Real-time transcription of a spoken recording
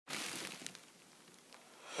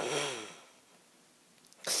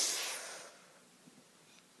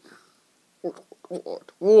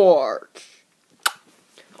What?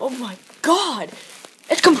 Oh my god!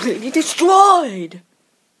 It's completely destroyed!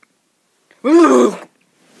 Wow,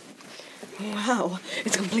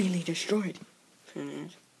 it's completely destroyed.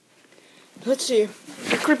 Let's see.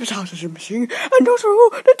 The creeper's houses are missing, and also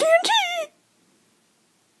the TNT!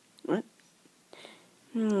 What?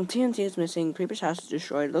 TNT is missing, creeper's house is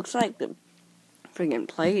destroyed. Looks like the friggin'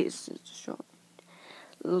 place is destroyed.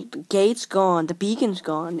 The gate's gone, the beacon's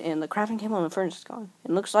gone, and the crafting table and the furnace is gone.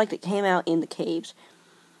 It looks like it came out in the caves.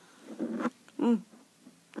 What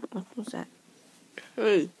was that?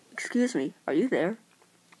 Hey, excuse me, are you there?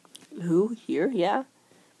 Who? Here? Yeah?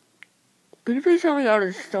 Could you please tell me out of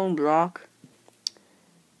the stone block?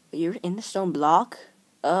 You're in the stone block?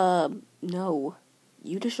 No.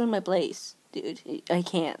 You destroyed my place, dude. I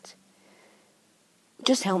can't.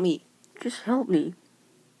 Just help me. Just help me.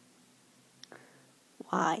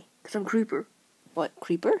 Why? Because I'm Creeper. What,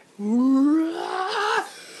 Creeper?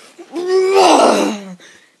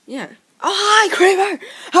 Yeah. Oh, hi, Creeper!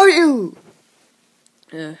 How are you?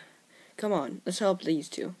 Come on. Let's help these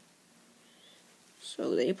two.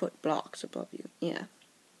 So they put blocks above you. Yeah.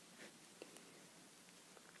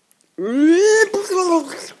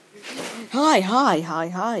 Hi.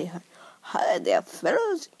 Hi there,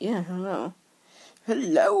 fellas. Yeah, hello.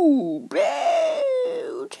 Hello,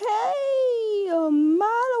 boat. Hey, a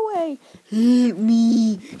mile away. Help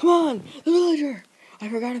me. Come on, the villager. I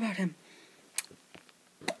forgot about him.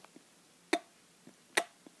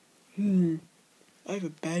 I have a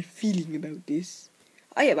bad feeling about this.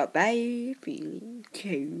 I have a bad feeling.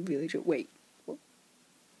 Okay, villager, wait. What?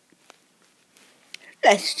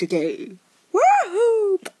 Let's go.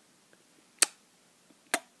 Woohoo!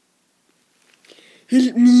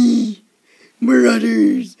 Help me,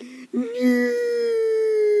 brothers. No.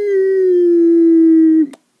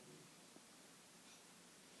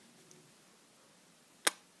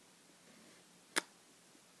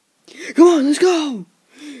 Come on, let's go.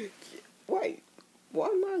 Wait, why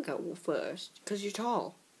am I going first? Because you're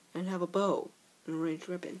tall and have a bow and a ranged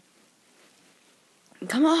weapon.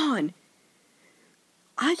 Come on.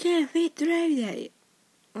 I can't fit through that.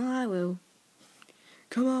 Well, I will.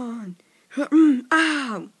 Come on.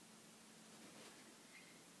 Ow!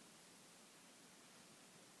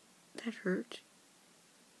 That hurt.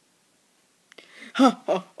 Ha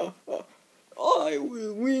ha ha ha! I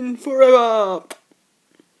will win forever!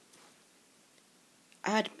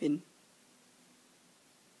 Admin.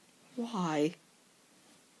 Why?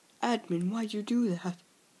 Admin, why'd you do that? I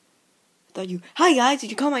thought you... Hi guys, did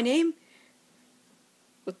you call my name?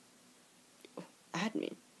 What? Oh,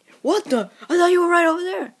 admin. What the? I thought you were right over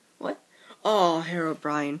there. What? Oh,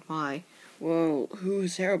 Herobrine, why? Whoa,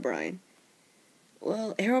 who's Herobrine?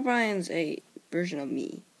 Well, Herobrine's a version of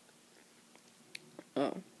me.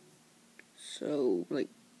 Oh. So, like,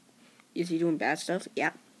 is he doing bad stuff?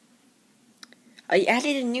 Yeah. I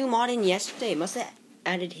added a new mod in yesterday. Must have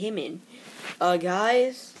added him in.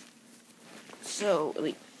 Guys. So,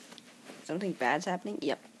 like, something bad's happening?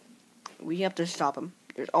 Yep. We have to stop him.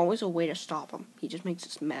 There's always a way to stop him. He just makes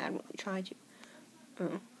us mad when we try to.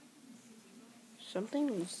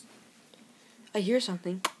 Something's... I hear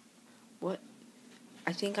something. What?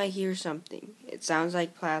 I think I hear something. It sounds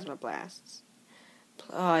like plasma blasts.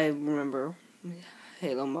 I remember.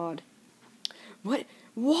 Halo mod. What?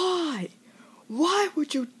 Why? Why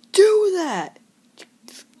would you do that?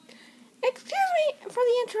 Excuse me for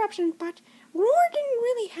the interruption, but Roar didn't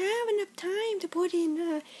really have enough time to put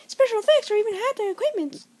in special effects or even had the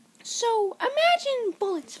equipment. So imagine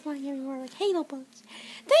bullets flying everywhere like Halo bullets.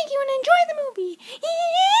 Thank you and enjoy the movie.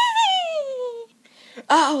 Yay!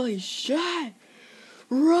 Holy shit!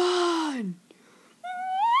 Run!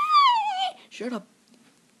 Shut up.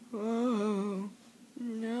 Oh,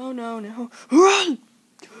 no. Run!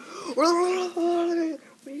 What are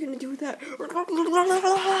you gonna do with that?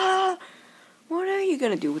 What are you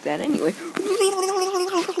gonna do with that anyway?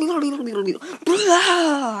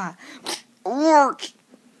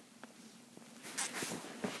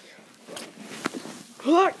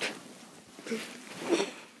 What?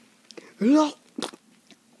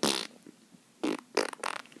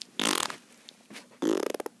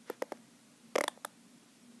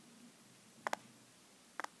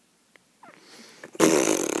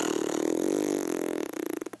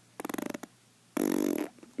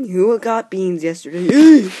 Who got beans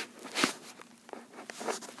yesterday?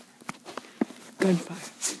 Gunfire.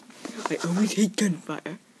 I always hate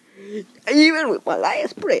gunfire. Even with my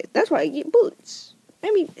last breath. That's why I get bullets.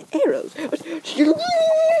 I mean, arrows. What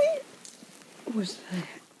was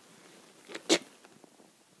that?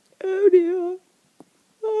 Oh dear.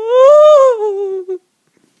 Oh.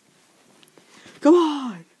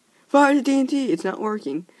 Fire the TNT. It's not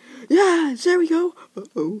working. Yes, there we go.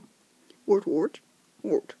 Uh-oh. Wart.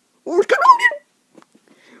 Come on.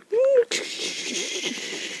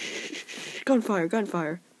 Gunfire.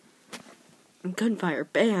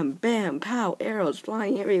 Bam, bam, pow. Arrows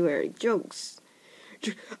flying everywhere. Jokes.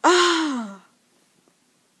 Ah!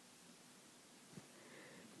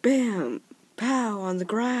 Bam, pow on the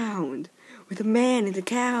ground with a man and a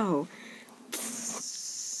cow.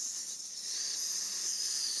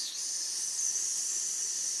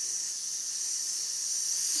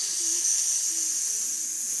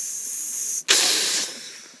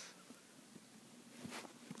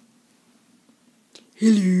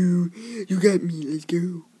 Hello, you got me, let's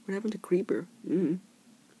go. What happened to Creeper?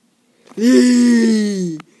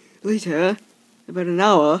 Hey! Later, about an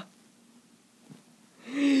hour.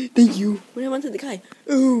 Thank you. What happened to the guy?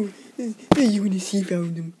 Oh, you and the sea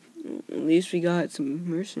found him. At least we got some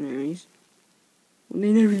mercenaries. Well,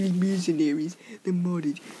 they're not really mercenaries, they're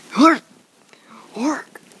modded. Hark!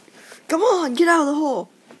 Come on, get out of the hole!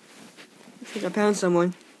 I think I found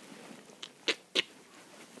someone.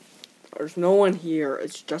 There's no one here,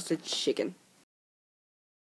 it's just a chicken.